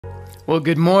Well,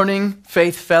 good morning,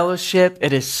 Faith Fellowship.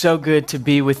 It is so good to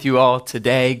be with you all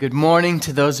today. Good morning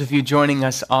to those of you joining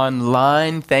us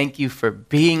online. Thank you for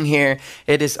being here.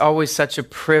 It is always such a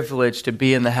privilege to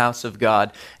be in the house of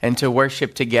God and to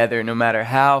worship together. No matter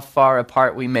how far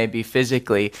apart we may be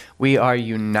physically, we are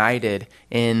united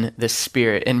in the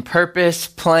Spirit, in purpose,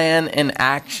 plan, and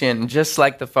action, just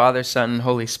like the Father, Son, and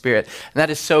Holy Spirit. And that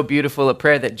is so beautiful, a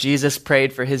prayer that Jesus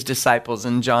prayed for his disciples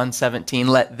in John 17.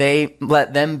 Let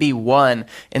them be one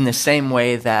in the same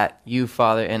way that you,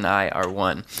 Father, and I are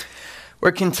one.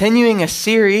 We're continuing a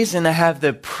series, and I have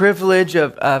the privilege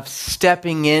of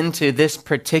stepping into this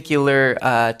particular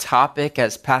topic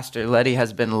as Pastor Letty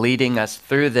has been leading us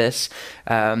through this.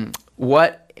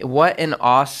 What an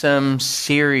awesome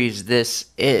series this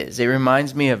is. It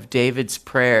reminds me of David's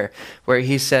prayer where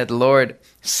he said, Lord,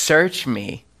 search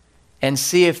me and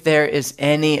see if there is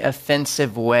any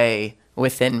offensive way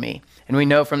within me. And we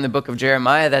know from the book of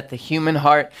Jeremiah that the human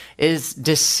heart is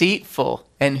deceitful,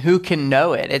 and who can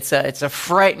know it? It's a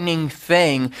frightening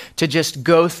thing to just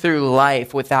go through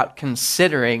life without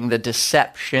considering the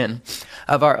deception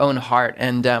of our own heart.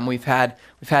 And we've had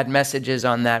messages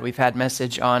on that. We've had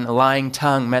message on a lying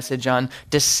tongue, message on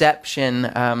deception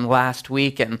last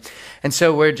week, and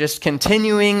so we're just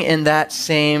continuing in that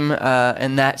same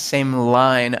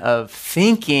line of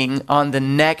thinking on the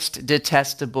next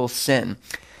detestable sin.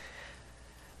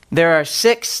 There are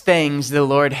 6 things the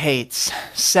Lord hates,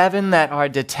 7 that are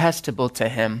detestable to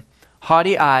him: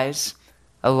 haughty eyes,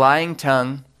 a lying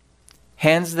tongue,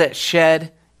 hands that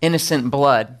shed innocent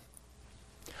blood,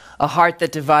 a heart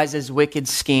that devises wicked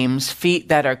schemes, feet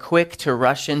that are quick to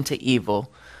rush into evil,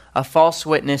 a false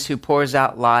witness who pours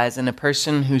out lies, and a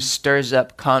person who stirs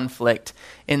up conflict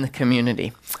in the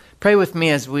community. Pray with me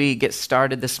as we get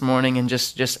started this morning and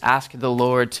just ask the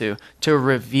Lord to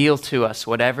reveal to us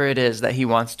whatever it is that he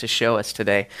wants to show us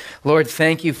today. Lord,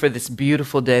 thank you for this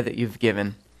beautiful day that you've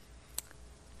given.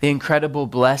 The incredible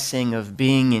blessing of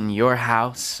being in your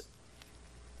house.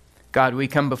 God, we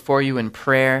come before you in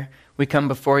prayer. We come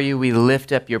before you, we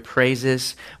lift up your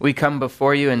praises. We come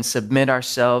before you and submit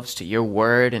ourselves to your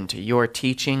word and to your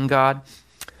teaching, God.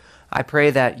 I pray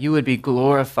that you would be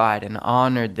glorified and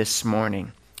honored this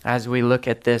morning as we look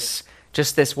at this,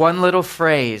 just this one little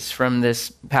phrase from this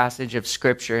passage of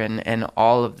Scripture and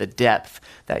all of the depth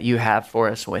that you have for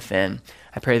us within.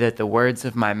 I pray that the words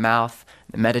of my mouth,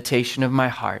 the meditation of my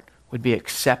heart would be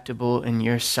acceptable in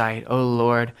your sight, O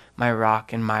Lord, my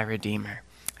rock and my redeemer.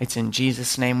 It's in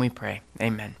Jesus' name we pray.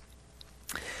 Amen.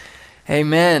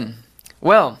 Amen.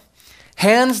 Well,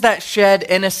 hands that shed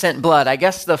innocent blood. I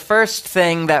guess the first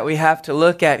thing that we have to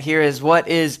look at here is what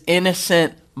is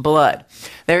innocent blood.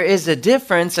 There is a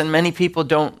difference, and many people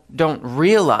don't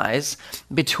realize,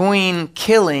 between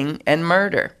killing and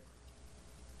murder.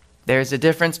 There's a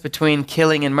difference between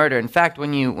killing and murder. In fact,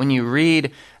 when you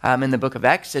read in the book of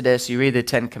Exodus, you read the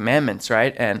 10 Commandments,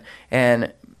 right?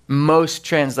 And most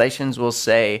translations will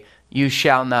say, you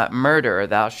shall not murder, or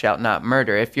thou shalt not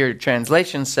murder. If your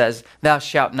translation says, thou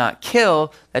shalt not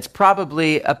kill, that's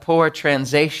probably a poor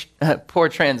translation,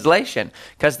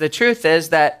 because the truth is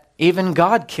that even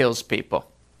God kills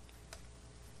people.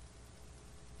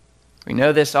 We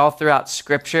know this all throughout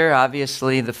Scripture.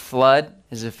 Obviously, the flood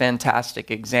is a fantastic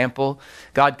example.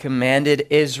 God commanded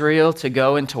Israel to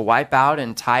go and to wipe out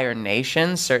entire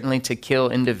nations, certainly to kill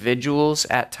individuals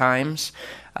at times.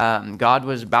 God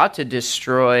was about to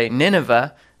destroy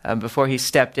Nineveh before he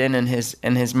stepped in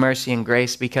his mercy and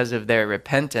grace because of their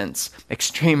repentance,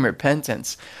 extreme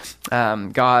repentance.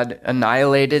 God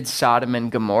annihilated Sodom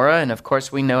and Gomorrah, and of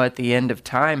course we know at the end of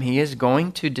time he is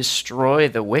going to destroy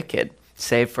the wicked,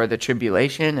 save for the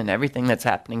tribulation and everything that's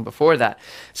happening before that.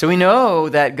 So we know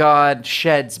that God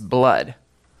sheds blood.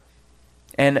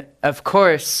 And of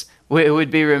course, it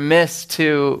would be remiss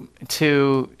to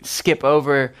skip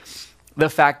over the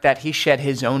fact that he shed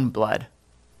his own blood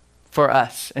for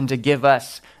us and to give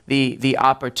us the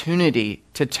opportunity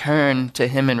to turn to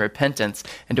him in repentance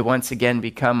and to once again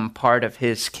become part of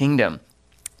his kingdom,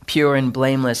 pure and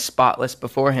blameless, spotless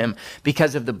before him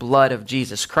because of the blood of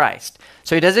Jesus Christ.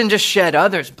 So he doesn't just shed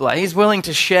others' blood. He's willing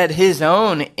to shed his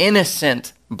own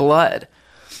innocent blood.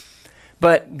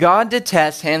 But God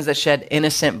detests hands that shed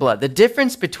innocent blood. The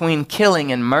difference between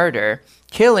killing and murder: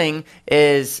 killing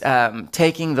is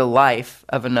taking the life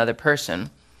of another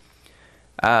person.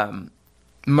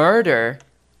 Murder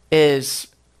is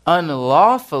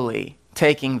unlawfully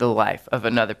taking the life of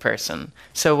another person.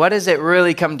 So what does it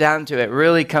really come down to? It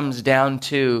really comes down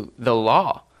to the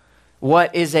law.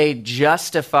 What is a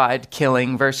justified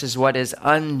killing versus what is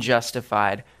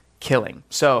unjustified killing.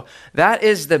 So that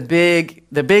is the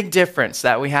big difference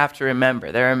that we have to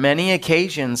remember. There are many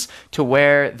occasions to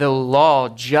where the law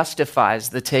justifies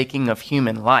the taking of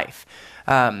human life.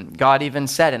 God even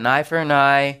said, an eye for an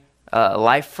eye, a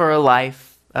life for a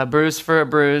life, a bruise for a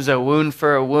bruise, a wound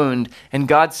for a wound. In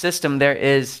God's system, there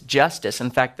is justice.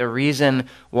 In fact, the reason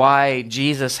why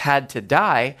Jesus had to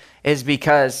die is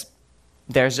because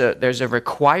there's a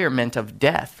requirement of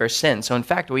death for sin. So in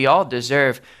fact, we all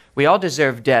deserve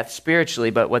death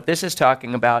spiritually, but what this is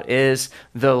talking about is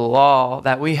the law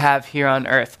that we have here on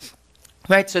earth.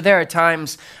 Right, so there are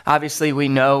times, obviously we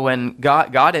know when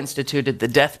God instituted the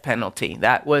death penalty.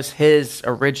 That was his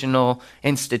original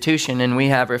institution, and we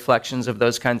have reflections of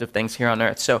those kinds of things here on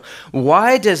earth. So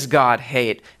why does God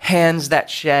hate hands that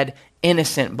shed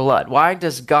innocent blood? Why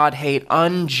does God hate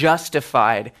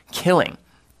unjustified killing?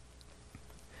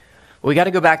 We got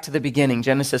to go back to the beginning,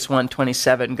 Genesis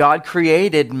 1:27. God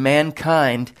created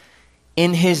mankind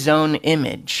in his own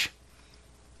image.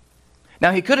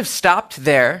 Now, he could have stopped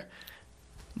there,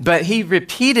 but he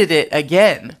repeated it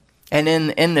again. And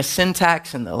in the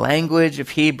syntax and the language of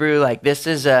Hebrew, like this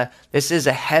is a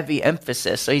heavy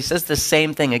emphasis. So he says the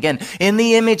same thing again. In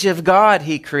the image of God,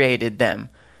 he created them,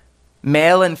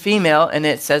 male and female. And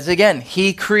it says again,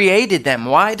 he created them.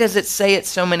 Why does it say it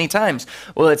so many times?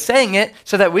 Well, it's saying it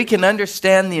so that we can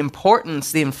understand the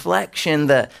importance, the inflection,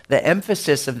 the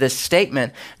emphasis of this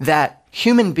statement that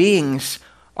human beings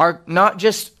are not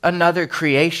just another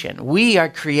creation. We are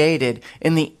created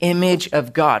in the image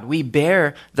of God. We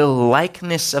bear the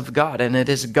likeness of God, and it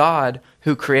is God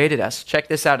who created us. Check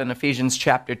this out in Ephesians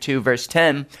chapter 2, verse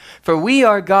 10. For we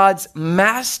are God's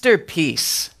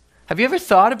masterpiece. Have you ever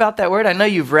thought about that word? I know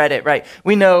you've read it, right?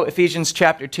 We know Ephesians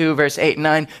chapter 2, verse 8 and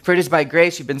 9. For it is by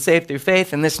grace you've been saved through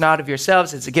faith, and this not of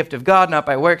yourselves. It's a gift of God, not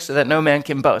by works, so that no man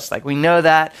can boast. Like we know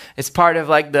that. It's part of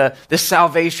like the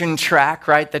salvation track,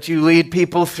 right? That you lead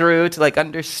people through to like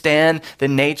understand the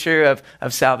nature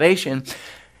of salvation.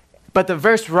 But the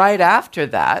verse right after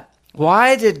that,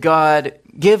 why did God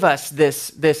give us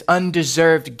this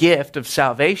undeserved gift of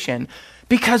salvation?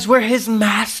 Because we're his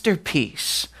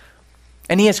masterpiece.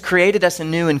 And he has created us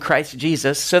anew in Christ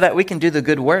Jesus so that we can do the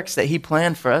good works that he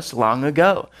planned for us long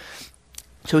ago.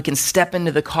 So we can step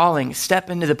into the calling, step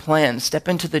into the plan, step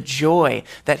into the joy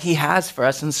that he has for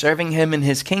us in serving him in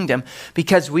his kingdom,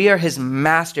 because we are his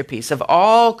masterpiece of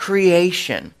all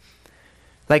creation.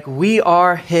 Like we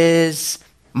are his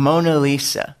Mona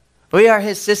Lisa. We are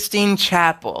his Sistine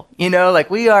Chapel, like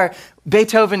we are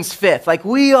Beethoven's Fifth. Like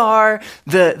we are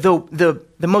the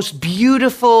most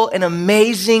beautiful and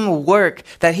amazing work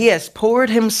that he has poured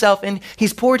himself in.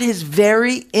 He's poured his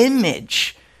very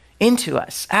image into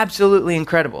us. Absolutely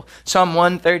incredible. Psalm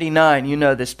 139, you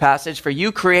know this passage. For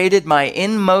you created my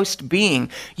inmost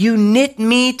being. You knit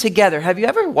me together. Have you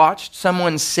ever watched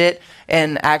someone sit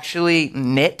and actually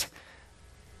knit?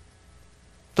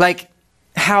 Like,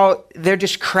 how they're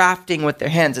just crafting with their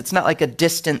hands. It's not like a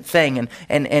distant thing.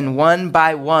 And one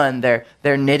by one, they're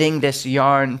knitting this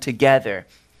yarn together.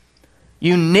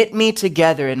 You knit me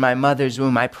together in my mother's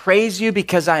womb. I praise you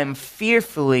because I am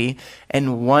fearfully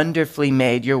and wonderfully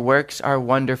made. Your works are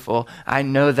wonderful. I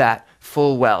know that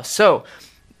full well. So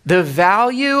the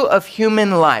value of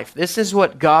human life, this is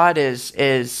what God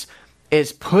is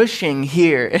pushing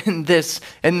here in this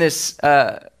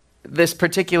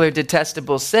particular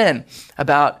detestable sin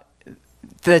about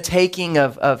the taking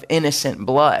of innocent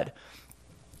blood.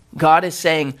 God is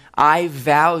saying, I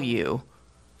value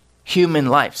human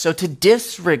life. So to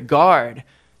disregard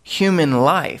human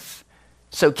life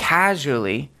so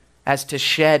casually as to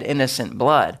shed innocent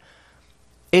blood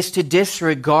is to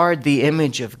disregard the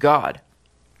image of God.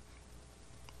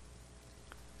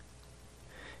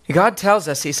 God tells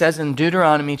us, he says in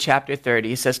Deuteronomy chapter 30,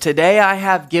 he says, today I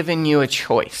have given you a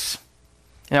choice.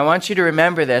 And I want you to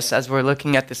remember this as we're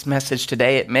looking at this message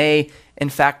today. It may, in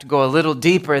fact, go a little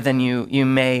deeper than you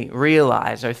may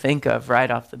realize or think of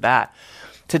right off the bat.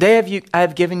 Today I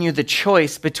have given you the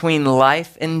choice between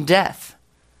life and death,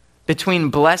 between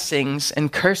blessings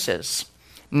and curses.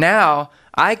 Now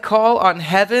I call on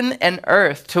heaven and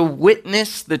earth to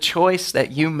witness the choice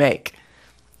that you make.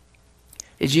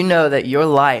 Did you know that your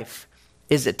life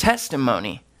is a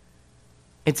testimony?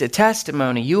 It's a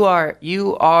testimony. You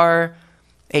are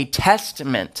a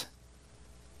testament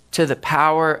to the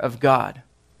power of God,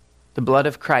 the blood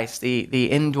of Christ, the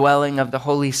indwelling of the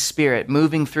Holy Spirit,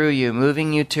 moving through you,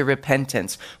 moving you to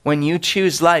repentance. When you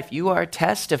choose life, you are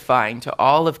testifying to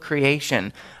all of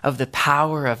creation of the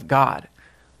power of God.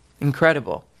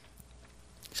 Incredible.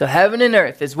 So heaven and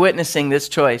earth is witnessing this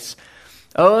choice.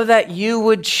 Oh, that you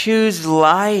would choose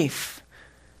life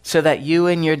so that you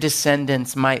and your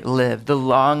descendants might live, the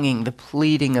longing, the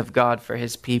pleading of God for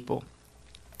his people.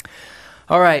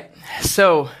 All right,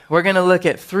 so we're going to look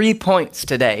at 3 points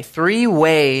today, 3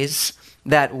 ways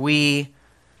that we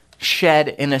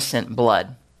shed innocent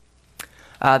blood.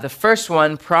 The first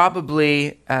one,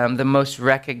 probably the most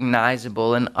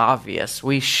recognizable and obvious.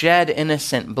 We shed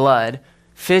innocent blood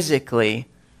physically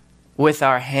with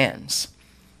our hands.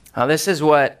 Now, this is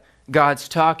what God's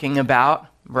talking about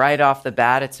right off the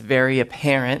bat. It's very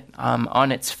apparent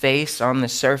on its face, on the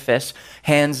surface.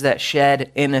 Hands that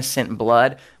shed innocent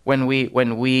blood when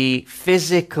we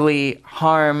physically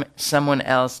harm someone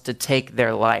else to take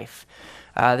their life.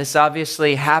 This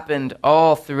obviously happened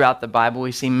all throughout the Bible.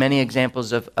 We see many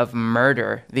examples of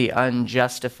murder, the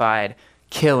unjustified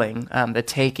killing, the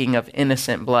taking of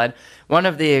innocent blood. One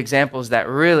of the examples that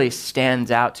really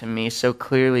stands out to me so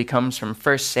clearly comes from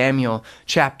 1 Samuel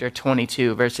chapter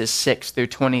 22, verses 6 through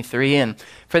 23. And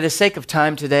for the sake of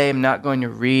time today, I'm not going to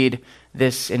read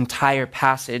this entire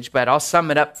passage, but I'll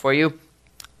sum it up for you.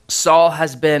 Saul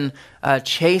has been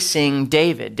chasing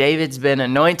David. David's been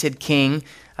anointed king.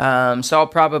 Saul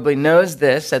probably knows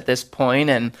this at this point,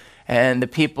 and the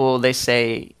people, they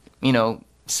say,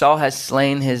 Saul has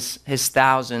slain his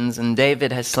thousands, and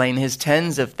David has slain his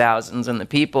tens of thousands, and the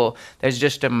people, there's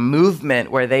just a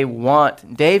movement where they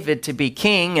want David to be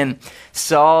king, and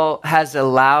Saul has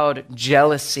allowed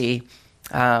jealousy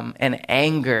and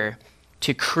anger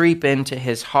to creep into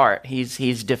his heart.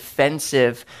 He's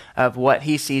defensive of what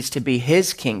he sees to be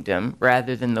his kingdom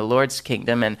rather than the Lord's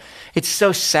kingdom. And it's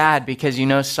so sad because,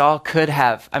 Saul could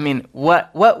have,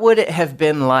 what would it have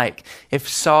been like if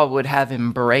Saul would have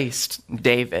embraced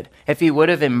David? If he would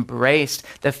have embraced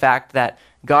the fact that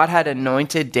God had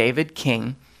anointed David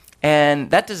king.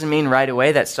 And that doesn't mean right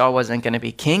away that Saul wasn't going to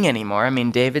be king anymore.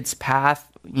 David's path,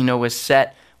 was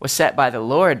set by the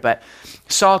Lord, but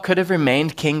Saul could have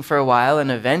remained king for a while, and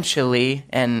eventually,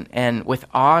 and with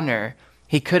honor,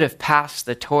 he could have passed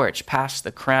the torch, passed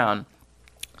the crown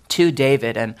to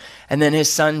David, and then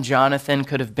his son Jonathan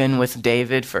could have been with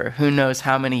David for who knows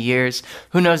how many years.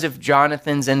 Who knows if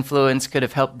Jonathan's influence could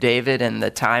have helped David in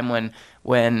the time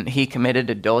when he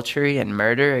committed adultery and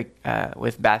murder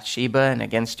with Bathsheba and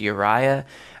against Uriah.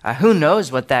 Who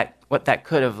knows what that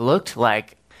could have looked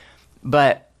like,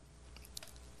 but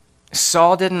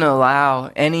Saul didn't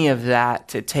allow any of that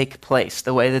to take place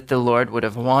the way that the Lord would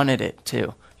have wanted it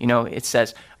to. It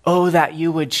says, oh, that you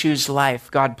would choose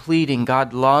life, God pleading,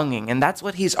 God longing. And that's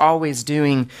what he's always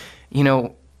doing,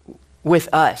 with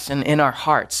us and in our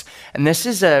hearts. And this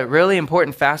is a really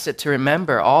important facet to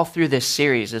remember all through this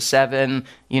series, the 7,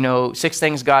 6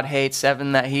 things God hates,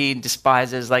 7 that he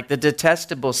despises. Like the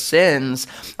detestable sins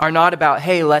are not about,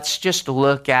 hey, let's just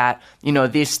look at,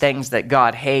 these things that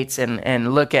God hates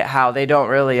and look at how they don't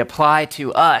really apply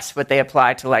to us, but they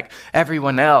apply to like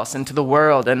everyone else and to the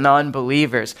world and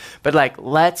non-believers. But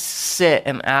let's sit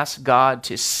and ask God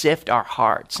to sift our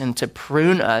hearts and to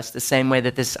prune us the same way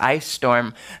that this ice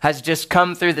storm has just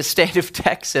come through the state of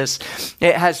Texas.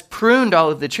 It has pruned all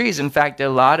of the trees. In fact, a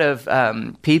lot of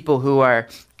people who are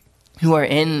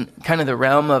in kind of the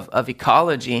realm of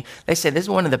ecology, they say this is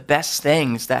one of the best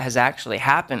things that has actually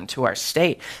happened to our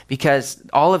state because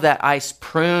all of that ice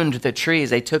pruned the trees.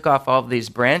 They took off all of these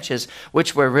branches,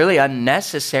 which were really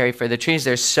unnecessary for the trees.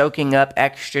 They're soaking up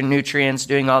extra nutrients,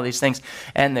 doing all these things.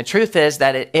 And the truth is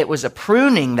that it was a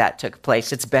pruning that took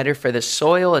place. It's better for the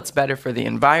soil. It's better for the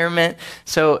environment.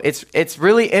 So it's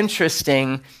really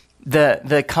interesting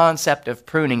the concept of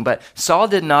pruning, but Saul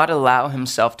did not allow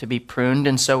himself to be pruned.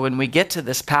 And so when we get to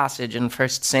this passage in 1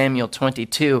 Samuel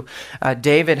 22,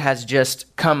 David has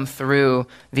just come through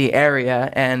the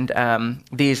area, and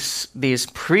these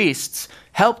priests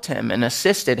helped him and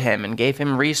assisted him and gave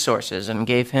him resources and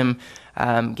gave him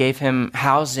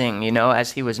housing,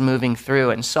 as he was moving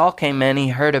through. And Saul came in, he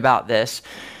heard about this,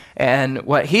 and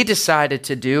what he decided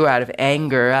to do out of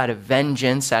anger, out of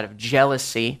vengeance, out of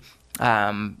jealousy,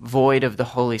 void of the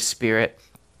Holy Spirit,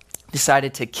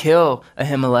 decided to kill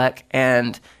Ahimelech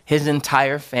and his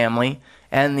entire family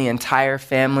and the entire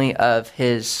family of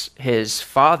his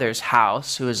father's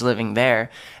house who was living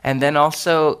there, and then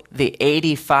also the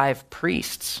 85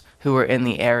 priests who were in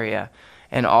the area,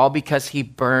 and all because he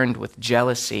burned with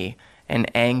jealousy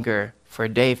and anger for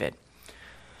David.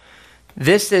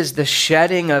 This is the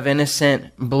shedding of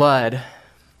innocent blood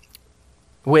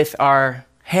with our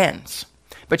hands.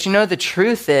 But the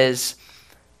truth is,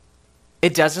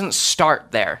 it doesn't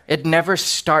start there. It never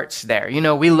starts there.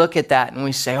 We look at that and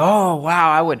we say, oh,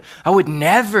 wow, I would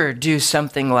never do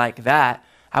something like that.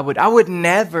 I would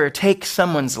never take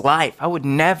someone's life. I would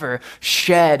never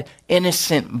shed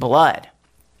innocent blood.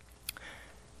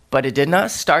 But it did not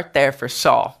start there for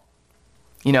Saul.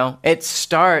 You know, it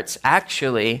starts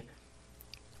actually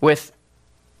with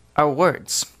our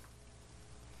words.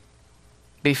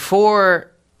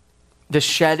 Before the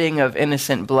shedding of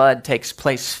innocent blood takes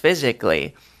place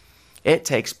physically, it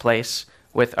takes place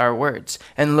with our words.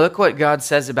 And look what God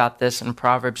says about this in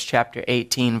Proverbs chapter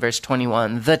 18, verse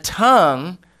 21. The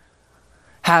tongue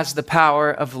has the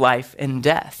power of life and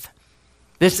death.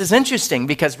 This is interesting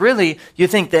because really you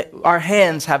think that our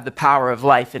hands have the power of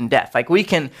life and death. Like we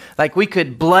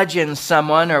could bludgeon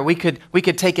someone, or we could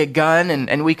take a gun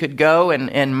and we could go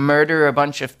and murder a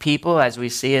bunch of people, as we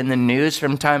see in the news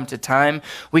from time to time.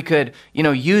 We could,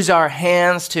 use our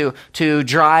hands to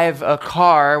drive a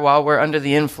car while we're under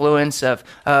the influence of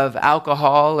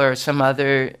alcohol or some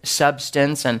other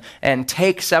substance and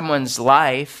take someone's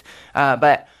life.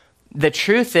 But the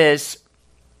truth is,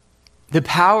 the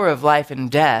power of life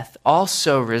and death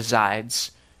also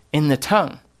resides in the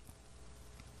tongue.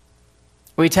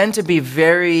 We tend to be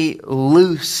very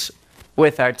loose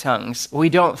with our tongues. We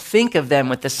don't think of them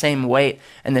with the same weight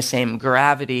and the same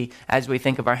gravity as we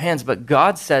think of our hands. But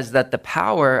God says that the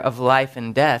power of life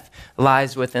and death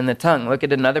lies within the tongue. Look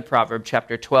at another proverb,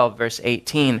 chapter 12, verse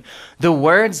 18. The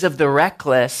words of the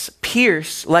reckless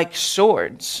pierce like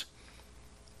swords,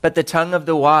 but the tongue of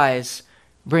the wise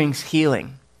brings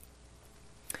healing.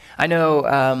 I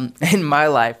know in my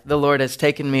life, the Lord has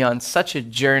taken me on such a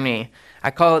journey. I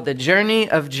call it the journey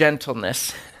of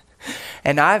gentleness.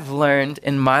 And I've learned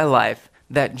in my life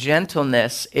that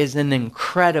gentleness is an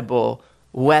incredible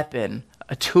weapon,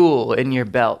 a tool in your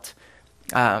belt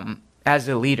as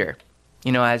a leader.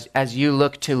 As you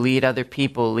look to lead other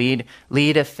people, lead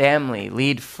a family,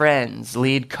 lead friends,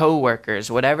 lead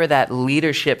coworkers, whatever that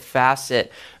leadership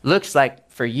facet looks like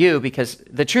for you, because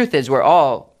the truth is we're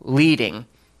all leading.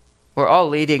 We're all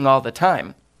leading all the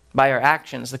time by our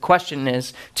actions. The question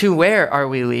is, to where are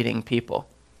we leading people?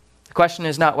 The question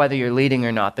is not whether you're leading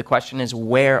or not. The question is,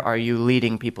 where are you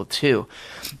leading people to?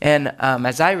 And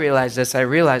as I realize this, I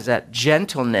realize that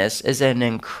gentleness is an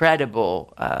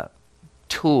incredible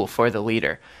tool for the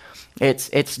leader.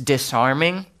 It's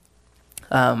disarming.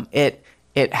 It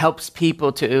helps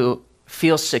people to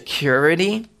feel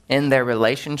security in their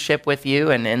relationship with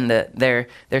you and in their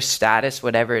status,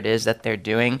 whatever it is that they're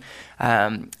doing.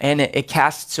 And it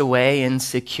casts away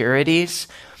insecurities,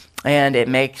 and it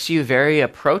makes you very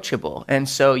approachable. And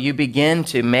so you begin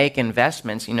to make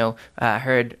investments. I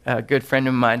heard a good friend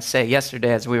of mine say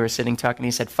yesterday as we were sitting talking,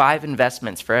 he said 5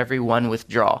 investments for every one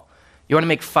withdrawal. You want to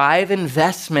make 5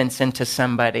 investments into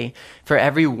somebody for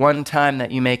every one time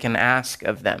that you make an ask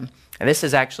of them. And this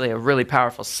is actually a really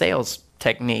powerful sales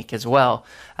technique as well.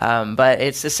 But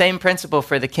it's the same principle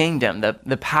for the kingdom,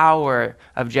 the power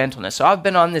of gentleness. So I've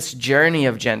been on this journey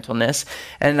of gentleness,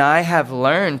 and I have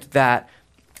learned that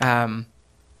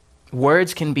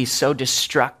words can be so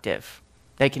destructive.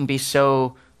 They can be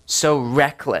so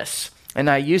reckless. And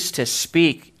I used to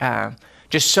speak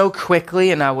just so quickly,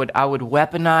 and I would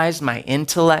weaponize my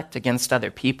intellect against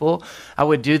other people. I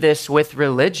would do this with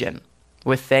religion,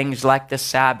 with things like the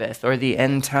Sabbath or the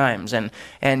end times.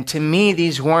 And to me,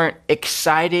 these weren't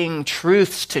exciting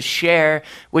truths to share,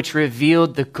 which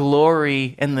revealed the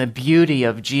glory and the beauty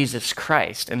of Jesus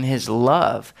Christ and his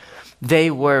love.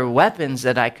 They were weapons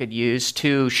that I could use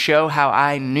to show how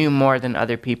I knew more than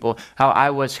other people, how I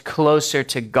was closer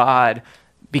to God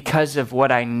because of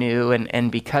what I knew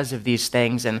and because of these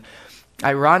things. And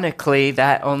ironically,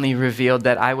 that only revealed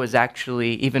that I was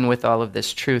actually, even with all of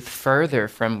this truth, further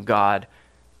from God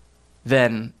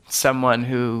than someone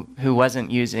who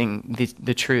wasn't using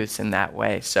the truths in that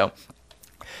way. So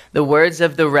the words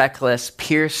of the reckless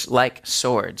pierce like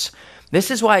swords. This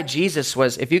is why Jesus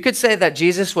was, if you could say that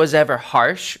Jesus was ever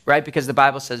harsh, right? Because the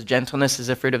Bible says gentleness is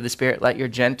a fruit of the Spirit. Let your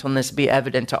gentleness be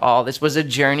evident to all. This was a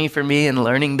journey for me in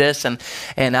learning this. And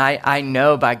I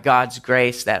know by God's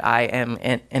grace that I am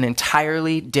an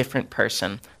entirely different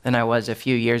person than I was a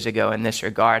few years ago in this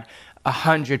regard.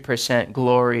 100%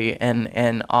 glory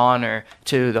and honor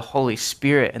to the Holy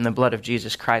Spirit and the blood of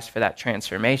Jesus Christ for that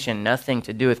transformation. Nothing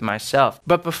to do with myself.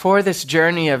 But before this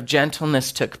journey of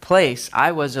gentleness took place,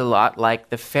 I was a lot like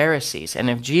the Pharisees. And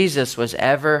if Jesus was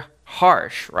ever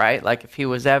harsh, right? Like if he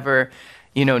was ever,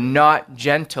 not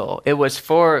gentle, it was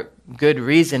for good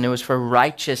reason. It was for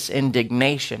righteous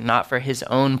indignation, not for his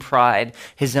own pride,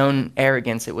 his own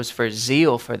arrogance. It was for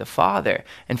zeal for the Father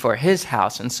and for his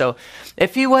house. And so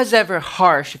if he was ever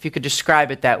harsh, if you could describe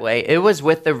it that way, it was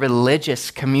with the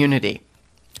religious community.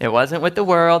 It wasn't with the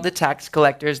world, the tax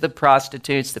collectors, the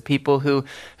prostitutes, the people who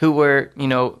were,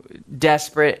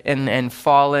 desperate and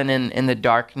fallen in the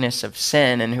darkness of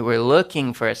sin and who were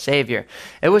looking for a Savior.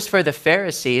 It was for the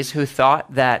Pharisees who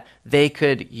thought that they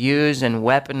could use and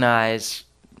weaponize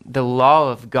the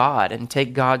law of God and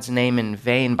take God's name in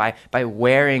vain by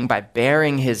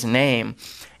bearing his name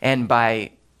and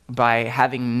by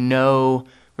having no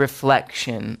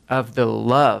reflection of the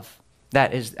love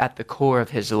that is at the core of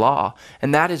his law.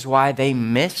 And that is why they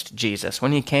missed Jesus.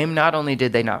 When he came, not only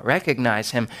did they not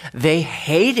recognize him, they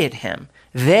hated him.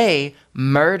 They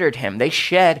murdered him. They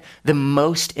shed the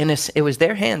most innocent. It was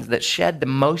their hands that shed the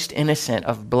most innocent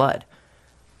of blood.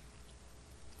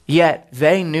 Yet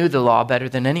they knew the law better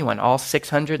than anyone, all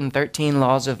 613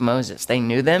 laws of Moses. They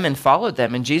knew them and followed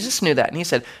them. And Jesus knew that. And he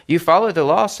said, you follow the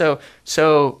law, so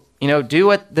do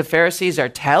what the Pharisees are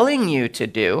telling you to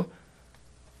do.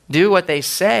 Do what they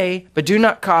say, but do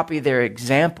not copy their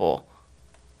example,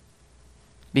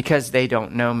 because they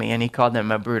don't know me. And he called them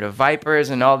a brood of vipers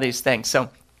and all these things. So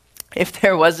if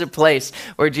there was a place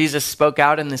where Jesus spoke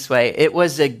out in this way, it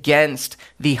was against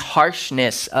the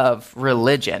harshness of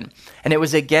religion. And it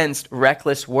was against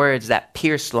reckless words that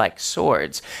pierced like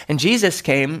swords. And Jesus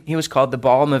came, he was called the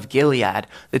balm of Gilead.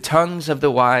 The tongues of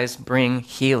the wise bring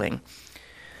healing.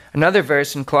 Another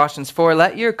verse in Colossians 4,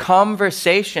 let your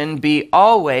conversation be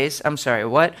always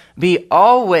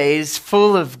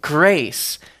full of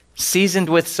grace, seasoned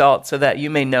with salt, so that you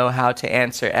may know how to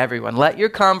answer everyone. Let your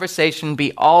conversation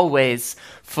be always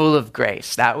full of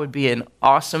grace. That would be an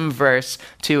awesome verse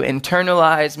to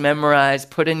internalize, memorize,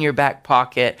 put in your back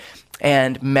pocket,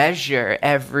 and measure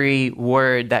every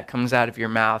word that comes out of your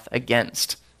mouth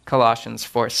against Colossians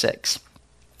 4:6.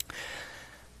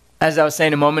 As I was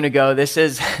saying a moment ago, this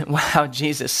is how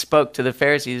Jesus spoke to the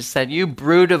Pharisees. He said, you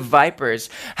brood of vipers,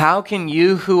 how can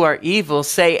you who are evil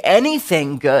say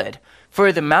anything good?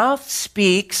 For the mouth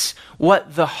speaks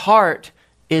what the heart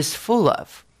is full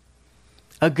of.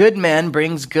 A good man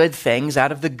brings good things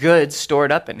out of the good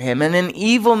stored up in him, and an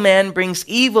evil man brings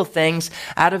evil things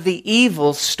out of the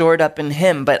evil stored up in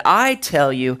him. But I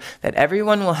tell you that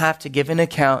everyone will have to give an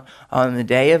account on the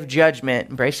day of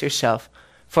judgment. Brace yourself.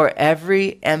 For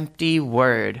every empty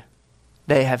word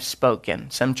they have spoken.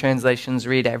 Some translations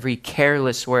read every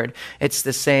careless word. It's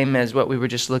the same as what we were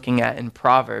just looking at in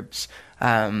Proverbs.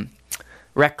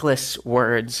 Reckless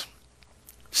words.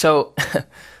 So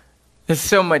there's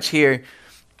so much here.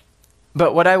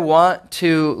 But what I want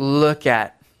to look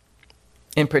at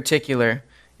in particular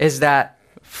is that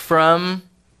from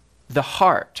the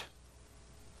heart,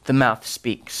 the mouth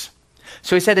speaks.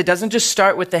 So he said it doesn't just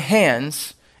start with the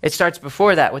hands. It starts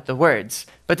before that with the words.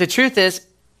 But the truth is,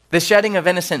 the shedding of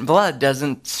innocent blood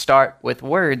doesn't start with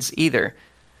words either.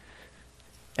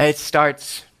 It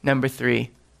starts, number 3,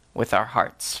 with our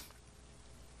hearts.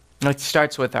 It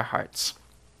starts with our hearts.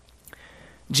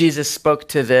 Jesus spoke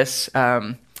to this,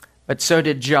 but so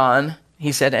did John.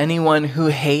 He said, anyone who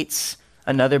hates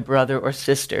another brother or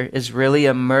sister is really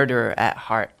a murderer at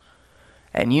heart.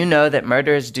 And you know that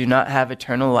murderers do not have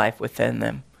eternal life within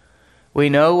them. We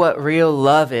know what real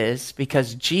love is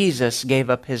because Jesus gave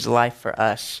up his life for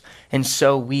us. And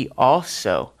so we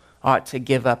also ought to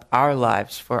give up our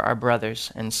lives for our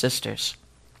brothers and sisters.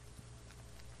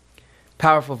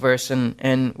 Powerful verse,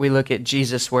 and we look at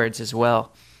Jesus' words as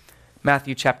well.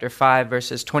 Matthew chapter 5,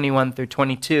 verses 21 through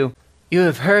 22. You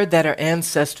have heard that our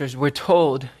ancestors were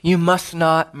told, you must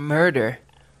not murder.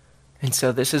 And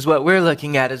so this is what we're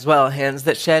looking at as well, hands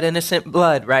that shed innocent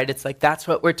blood, right? It's like that's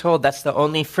what we're told. That's the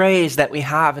only phrase that we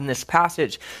have in this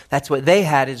passage. That's what they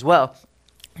had as well.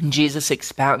 And Jesus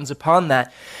expounds upon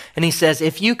that. And he says,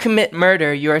 if you commit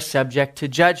murder, you are subject to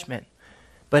judgment.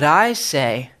 But I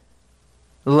say,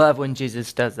 love when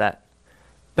Jesus does that.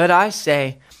 But I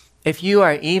say, if you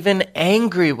are even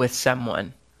angry with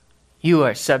someone, you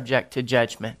are subject to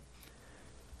judgment.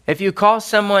 If you call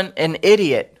someone an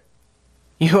idiot,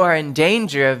 you are in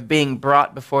danger of being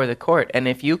brought before the court. And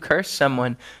if you curse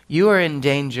someone, you are in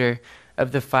danger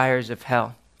of the fires of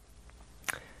hell.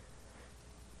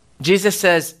 Jesus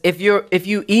says, if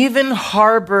you even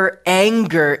harbor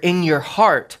anger in your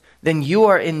heart, then you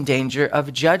are in danger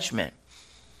of judgment.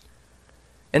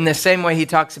 In the same way he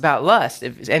talks about lust.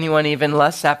 If anyone even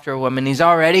lusts after a woman, he's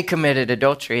already committed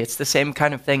adultery. It's the same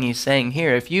kind of thing he's saying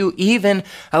here. If you even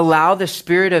allow the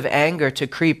spirit of anger to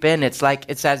creep in, it's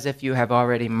as if you have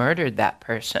already murdered that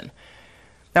person.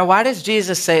 Now, why does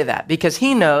Jesus say that? Because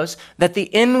he knows that the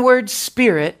inward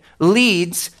spirit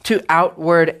leads to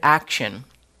outward action.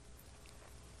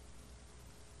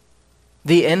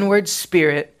 The inward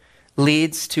spirit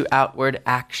leads to outward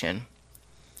action.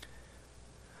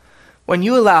 When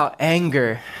you allow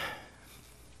anger,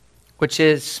 which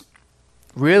is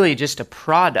really just a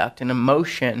product, an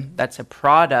emotion that's a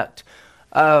product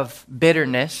of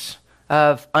bitterness,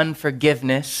 of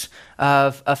unforgiveness,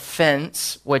 of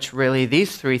offense, which really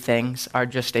these three things are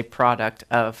just a product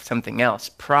of something else,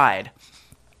 pride,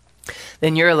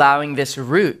 then you're allowing this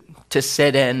root to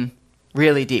sit in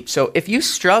really deep. So if you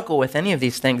struggle with any of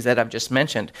these things that I've just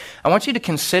mentioned, I want you to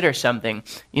consider something.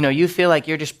 You feel like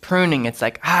you're just pruning. It's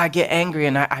like, I get angry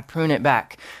and I prune it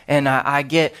back. And I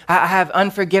have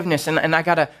unforgiveness and I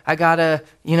gotta,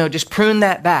 just prune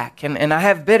that back. And I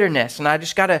have bitterness and I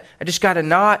just gotta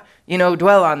not,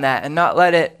 dwell on that and not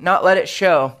let it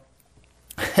show.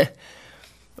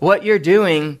 What you're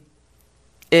doing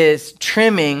is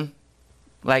trimming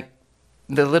like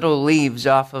the little leaves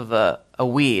off of a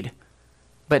weed,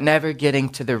 but never getting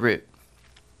to the root.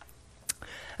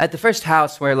 At the first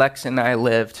house where Lex and I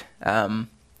lived,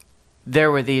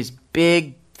 there were these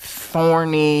big,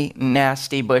 thorny,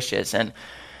 nasty bushes, and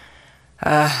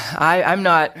I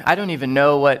don't even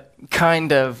know what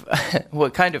kind of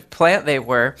plant they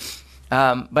were,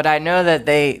 but I know that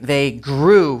they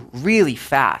grew really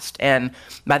fast, and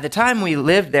by the time we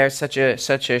lived there, such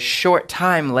a short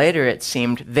time later, it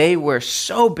seemed, they were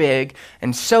so big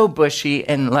and so bushy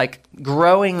and like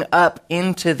growing up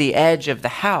into the edge of the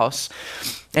house.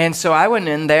 And so I went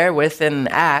in there with an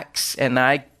axe and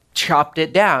I chopped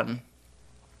it down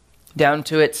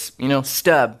to its,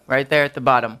 stub right there at the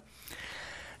bottom.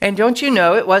 And don't you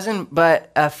know, it wasn't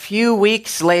but a few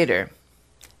weeks later,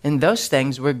 and those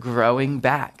things were growing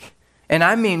back. And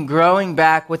I mean growing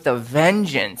back with a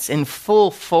vengeance, in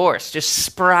full force, just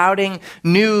sprouting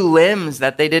new limbs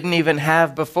that they didn't even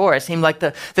have before. It seemed like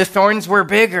the thorns were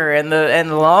bigger and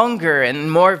longer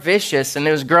and more vicious, and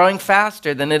it was growing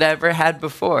faster than it ever had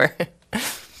before.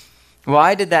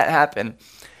 Why did that happen?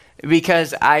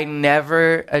 Because I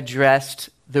never addressed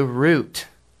the root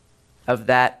of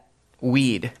that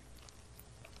weed.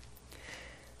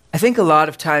 I think a lot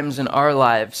of times in our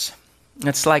lives,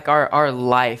 it's like our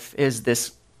life is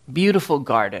this beautiful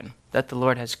garden that the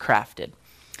Lord has crafted.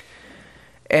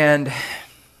 And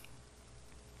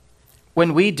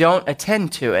when we don't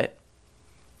attend to it,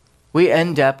 we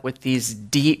end up with these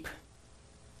deep-rooted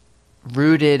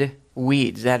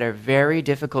weeds that are very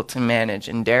difficult to manage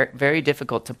and very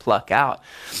difficult to pluck out.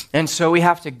 And so we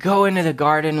have to go into the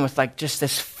garden with like just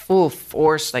this full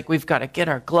force, like we've got to get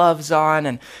our gloves on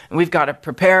and we've got to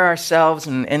prepare ourselves,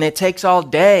 and it takes all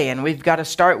day, and we've got to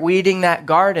start weeding that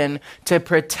garden to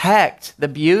protect the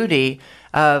beauty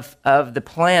of the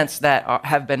plants that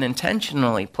have been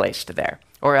intentionally placed there,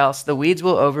 or else the weeds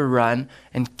will overrun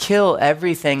and kill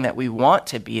everything that we want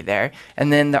to be there,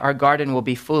 and then our garden will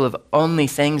be full of only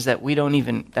things that we don't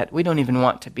even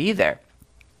want to be there.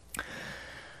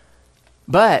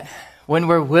 But when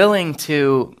we're willing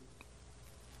to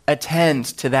attend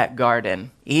to that garden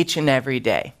each and every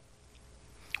day,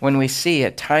 when we see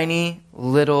a tiny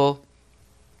little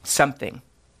something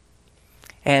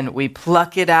and we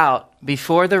pluck it out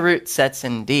before the root sets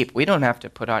in deep, we don't have to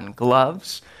put on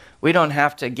gloves. We don't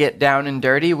have to get down and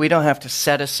dirty. We don't have to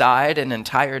set aside an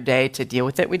entire day to deal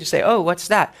with it. We just say, oh, what's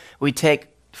that? We take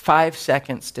 5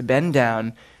 seconds to bend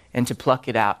down and to pluck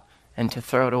it out and to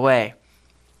throw it away.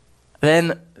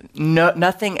 Then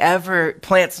nothing ever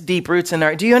plants deep roots in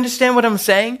our... Do you understand what I'm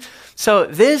saying? So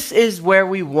this is where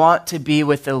we want to be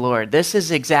with the Lord. This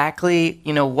is exactly,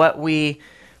 what we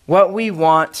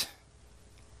want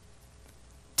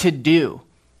to do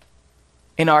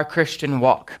in our Christian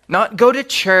walk. Not go to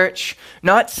church,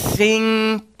 not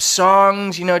sing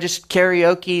songs, just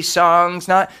karaoke songs,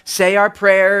 not say our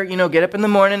prayer, get up in the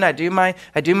morning, I do my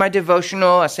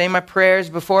devotional, I say my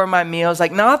prayers before my meals,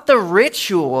 like not the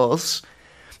rituals.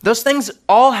 Those things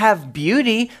all have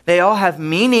beauty, they all have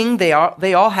meaning, they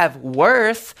all have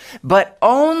worth, but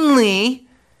only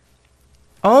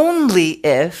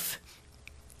if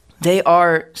they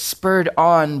are spurred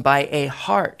on by a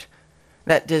heart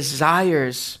that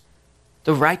desires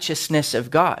the righteousness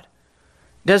of God.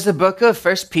 Does the book of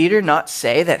 1 Peter not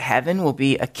say that heaven will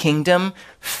be a kingdom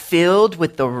filled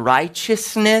with the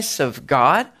righteousness of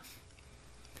God?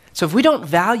 So if we don't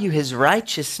value his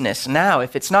righteousness now,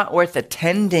 if it's not worth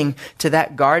attending to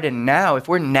that garden now, if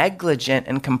we're negligent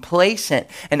and complacent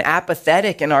and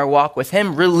apathetic in our walk with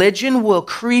him, religion will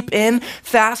creep in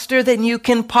faster than you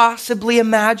can possibly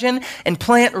imagine and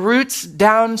plant roots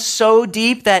down so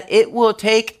deep that it will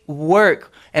take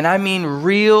work, and I mean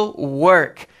real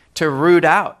work, to root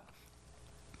out.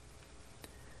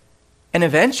 And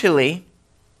eventually,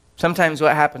 sometimes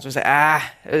what happens is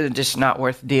it's just not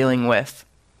worth dealing with.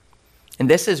 And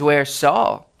this is where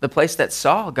Saul, the place that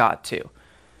Saul got to,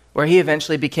 where he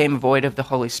eventually became void of the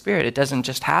Holy Spirit. It doesn't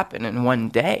just happen in one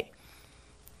day.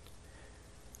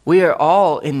 We are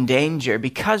all in danger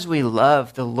because we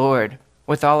love the Lord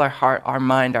with all our heart, our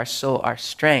mind, our soul, our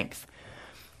strength.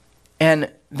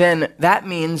 And then that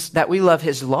means that we love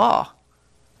his law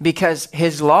because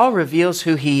his law reveals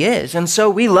who he is. And so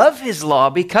we love his law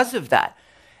because of that.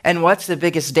 And what's the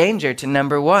biggest danger to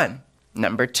number one?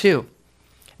 Number two,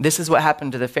 this is what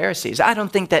happened to the Pharisees. I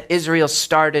don't think that Israel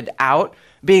started out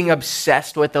being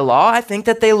obsessed with the law. I think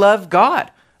that they loved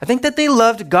God. I think that they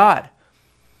loved God.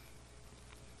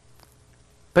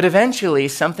 But eventually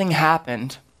something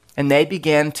happened and they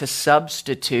began to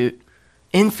substitute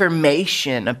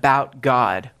information about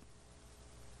God.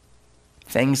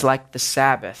 Things like the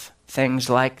Sabbath, things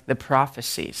like the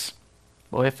prophecies.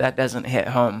 Boy, if that doesn't hit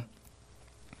home.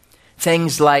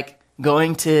 Things like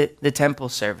going to the temple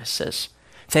services.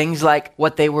 Things like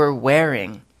what they were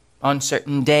wearing on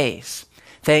certain days.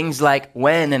 Things like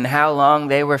when and how long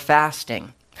they were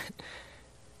fasting.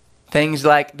 Things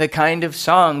like the kind of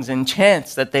songs and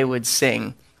chants that they would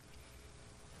sing.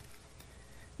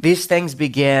 These things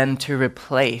began to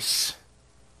replace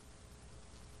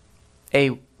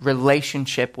a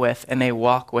relationship with and a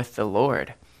walk with the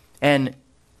Lord. And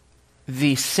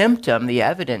the symptom, the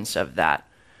evidence of that,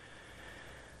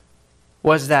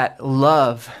 was that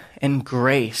love and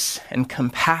grace and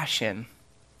compassion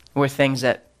were things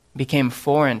that became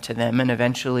foreign to them, and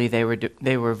eventually they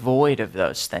were void of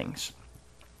those things.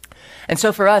 And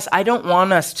so for us, I don't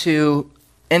want us to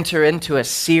enter into a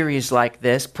series like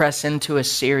this, press into a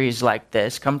series like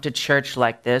this, come to church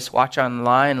like this, watch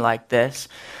online like this,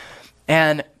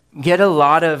 and get a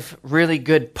lot of really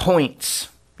good points,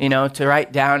 to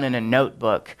write down in a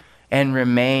notebook and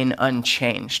remain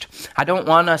unchanged. I don't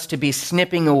want us to be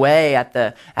snipping away at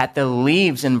the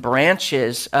leaves and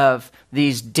branches of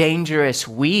these dangerous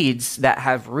weeds that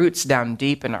have roots down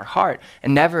deep in our heart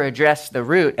and never address the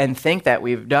root and think that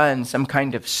we've done some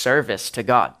kind of service to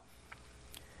God.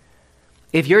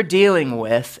 If you're dealing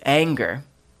with anger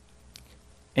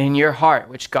in your heart,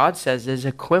 which God says is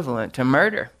equivalent to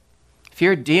murder, if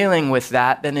you're dealing with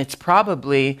that, then there's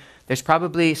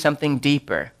probably something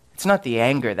deeper. It's not the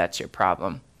anger that's your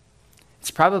problem.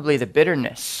 It's probably the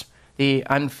bitterness, the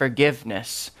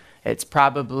unforgiveness. It's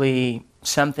probably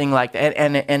something like that.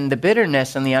 And the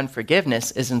bitterness and the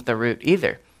unforgiveness isn't the root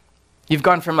either. You've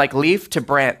gone from like leaf to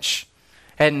branch,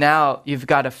 and now you've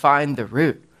got to find the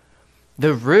root.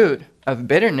 The root of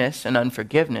bitterness and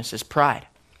unforgiveness is pride.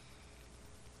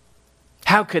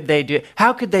 How could they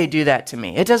do that to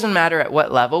me? It doesn't matter at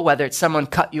what level, whether it's someone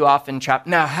cut you off in traffic.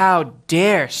 Now, how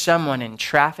dare someone in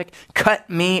traffic cut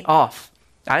me off?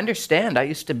 I understand. I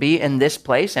used to be in this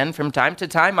place, and from time to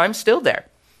time, I'm still there.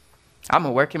 I'm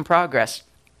a work in progress.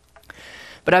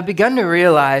 But I've begun to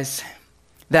realize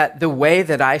that the way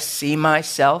that I see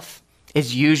myself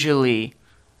is usually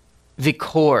the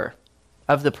core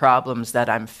of the problems that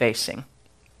I'm facing.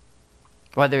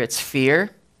 Whether it's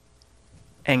fear,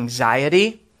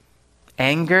 anxiety,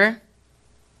 anger,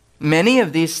 many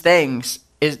of these things,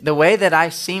 is the way that I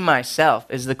see myself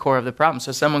is the core of the problem.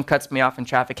 So someone cuts me off in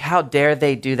traffic, how dare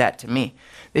they do that to me?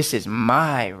 This is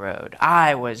my road.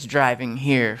 I was driving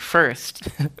here first.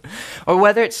 Or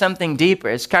whether it's something deeper,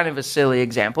 it's kind of a silly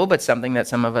example, but something that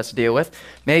some of us deal with.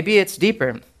 Maybe it's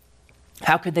deeper.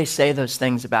 How could they say those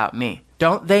things about me?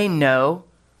 Don't they know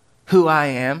who I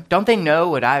am? Don't they know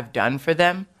what I've done for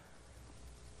them?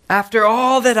 After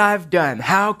all that I've done,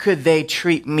 how could they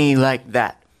treat me like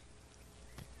that?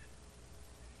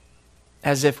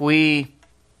 As if we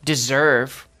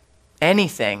deserve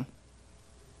anything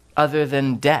other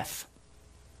than death.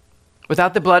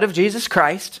 Without the blood of Jesus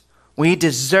Christ, we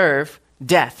deserve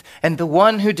death. And the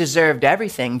one who deserved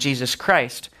everything, Jesus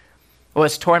Christ,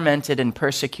 was tormented and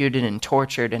persecuted and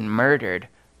tortured and murdered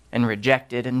and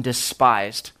rejected and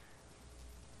despised.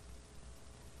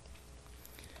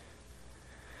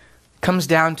 Comes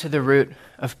down to the root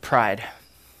of pride.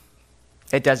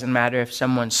 It doesn't matter if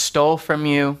someone stole from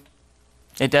you.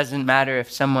 It doesn't matter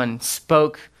if someone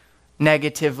spoke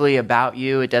negatively about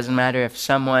you. It doesn't matter if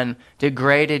someone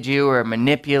degraded you or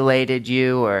manipulated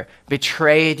you or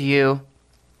betrayed you.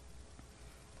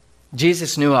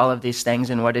 Jesus knew all of these things,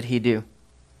 and what did he do?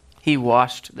 He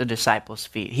washed the disciples'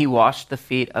 feet. He washed the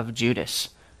feet of Judas,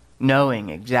 knowing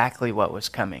exactly what was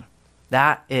coming.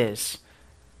 That is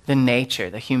the nature,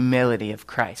 the humility of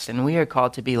Christ. And we are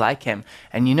called to be like him.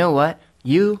 And you know what?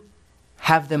 You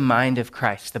have the mind of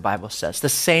Christ, the Bible says. The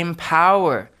same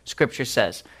power, Scripture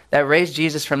says, that raised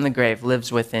Jesus from the grave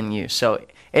lives within you. So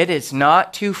it is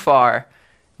not too far,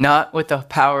 not with the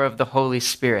power of the Holy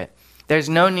Spirit, There's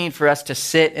no need for us to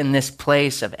sit in this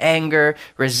place of anger,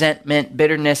 resentment,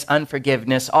 bitterness,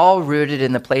 unforgiveness, all rooted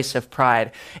in the place of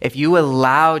pride. If you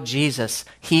allow Jesus,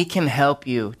 he can help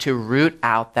you to root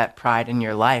out that pride in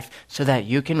your life so that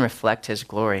you can reflect his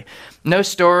glory. No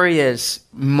story is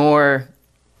more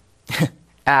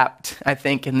apt, I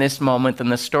think, in this moment than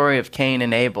the story of Cain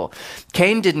and Abel.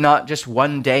 Cain did not just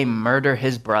one day murder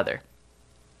his brother.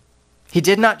 He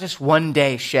did not just one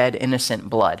day shed innocent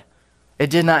blood. It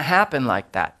did not happen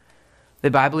like that. The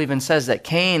Bible even says that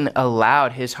Cain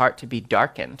allowed his heart to be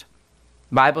darkened.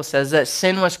 The Bible says that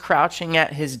sin was crouching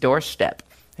at his doorstep.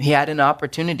 He had an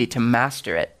opportunity to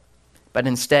master it, but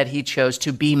instead he chose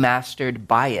to be mastered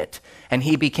by it, and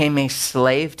he became a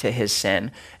slave to his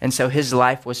sin, and so his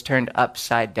life was turned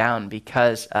upside down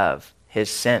because of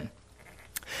his sin.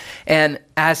 And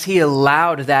as he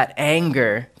allowed that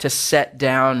anger to set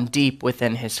down deep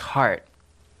within his heart,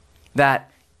 that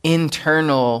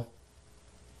internal,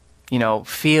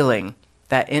 feeling,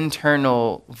 that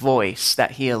internal voice that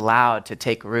he allowed to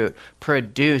take root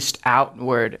produced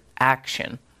outward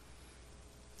action.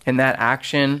 And that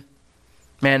action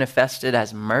manifested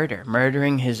as murder,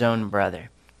 murdering his own brother.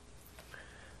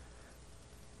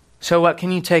 So what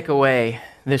can you take away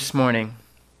this morning?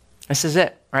 This is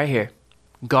it right here.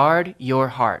 Guard your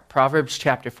heart. Proverbs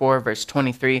chapter 4, verse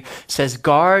 23 says,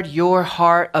 guard your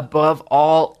heart above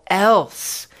all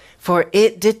else, for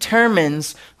it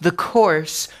determines the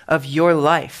course of your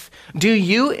life. Do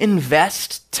you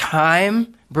invest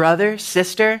time, brother,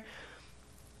 sister,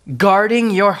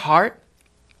 guarding your heart?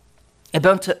 I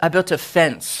built a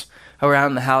fence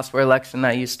around the house where Alexa and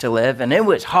I used to live, and it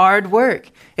was hard work.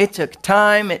 It took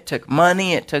time, it took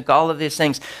money, it took all of these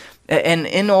things. An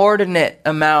inordinate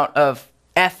amount of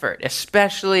effort,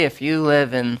 especially if you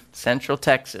live in Central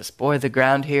Texas. Boy, the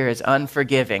ground here is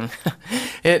unforgiving.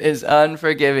 It is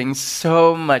unforgiving.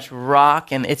 So much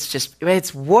rock, and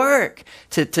it's work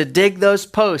to dig those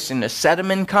posts and to set them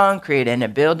in concrete and to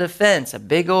build a fence, a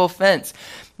big old fence.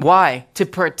 Why? To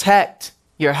protect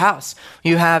your house.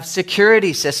 You have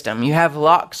security system. You have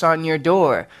locks on your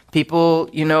door. People,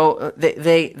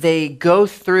 they go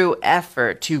through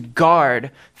effort to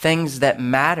guard things that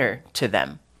matter to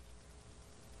them.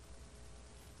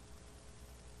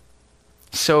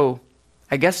 So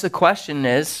I guess the question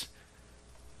is,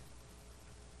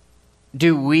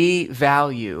 do we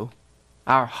value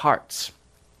our hearts?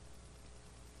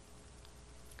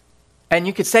 And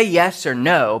you could say yes or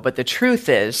no, but the truth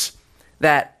is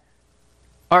that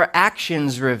our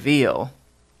actions reveal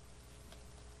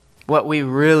what we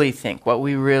really think, what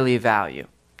we really value.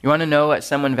 You want to know what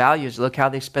someone values? Look how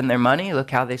they spend their money,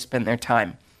 look how they spend their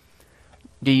time.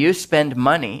 Do you spend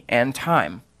money and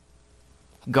time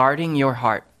guarding your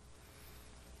heart?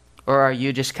 Or are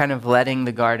you just kind of letting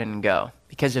the garden go?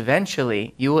 Because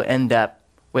eventually you will end up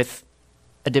with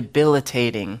a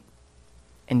debilitating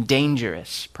and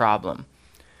dangerous problem.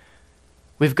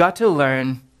 We've got to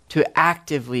learn to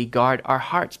actively guard our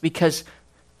hearts, because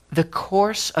the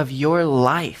course of your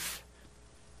life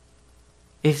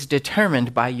is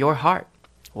determined by your heart.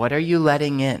 What are you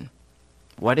letting in?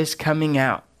 What is coming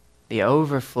out? The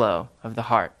overflow of the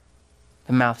heart.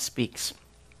 The mouth speaks.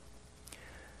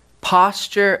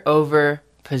 Posture over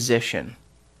position.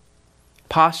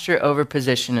 Posture over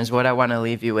position is what I want to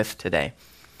leave you with today.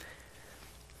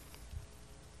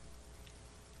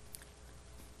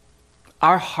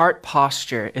 Our heart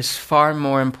posture is far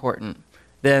more important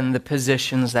than the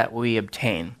positions that we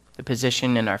obtain. The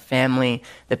position in our family,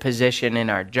 the position in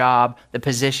our job, the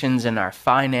positions in our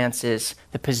finances,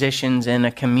 the positions in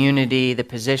a community, the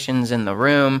positions in the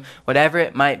room, whatever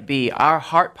it might be, our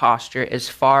heart posture is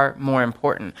far more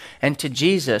important. And to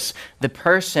Jesus, the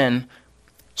person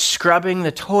scrubbing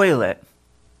the toilet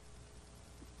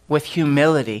with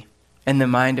humility and the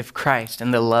mind of Christ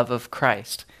and the love of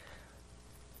Christ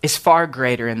is far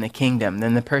greater in the kingdom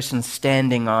than the person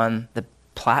standing on the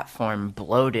platform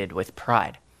bloated with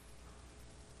pride.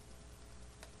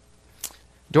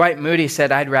 Dwight Moody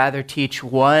said, I'd rather teach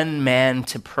one man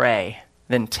to pray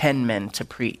than 10 men to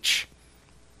preach.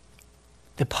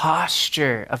 The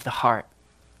posture of the heart,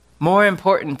 more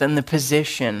important than the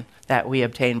position that we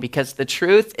obtain, because the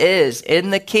truth is,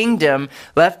 in the kingdom,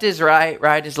 left is right,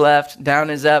 right is left, down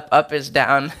is up is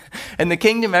down. In the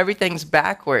kingdom, everything's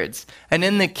backwards. And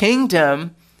in the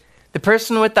kingdom, the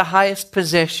person with the highest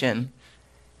position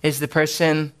is the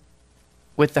person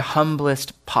with the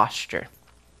humblest posture.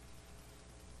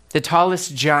 The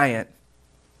tallest giant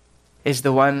is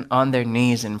the one on their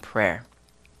knees in prayer.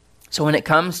 So when it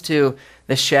comes to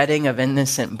the shedding of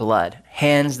innocent blood,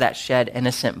 hands that shed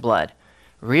innocent blood,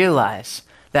 realize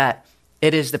that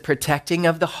it is the protecting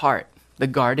of the heart the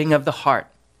guarding of the heart,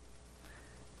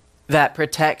 that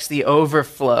protects the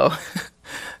overflow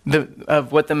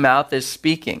of what the mouth is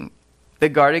speaking. The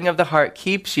guarding of the heart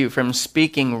keeps you from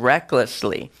speaking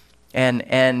recklessly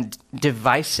and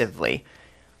divisively,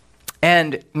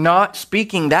 and not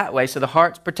speaking that way. So the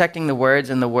heart's protecting the words,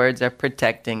 and the words are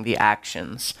protecting the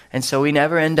actions. And so we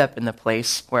never end up in the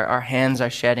place where our hands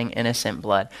are shedding innocent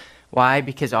blood. Why?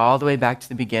 Because all the way back to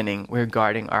the beginning, we're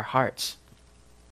guarding our hearts.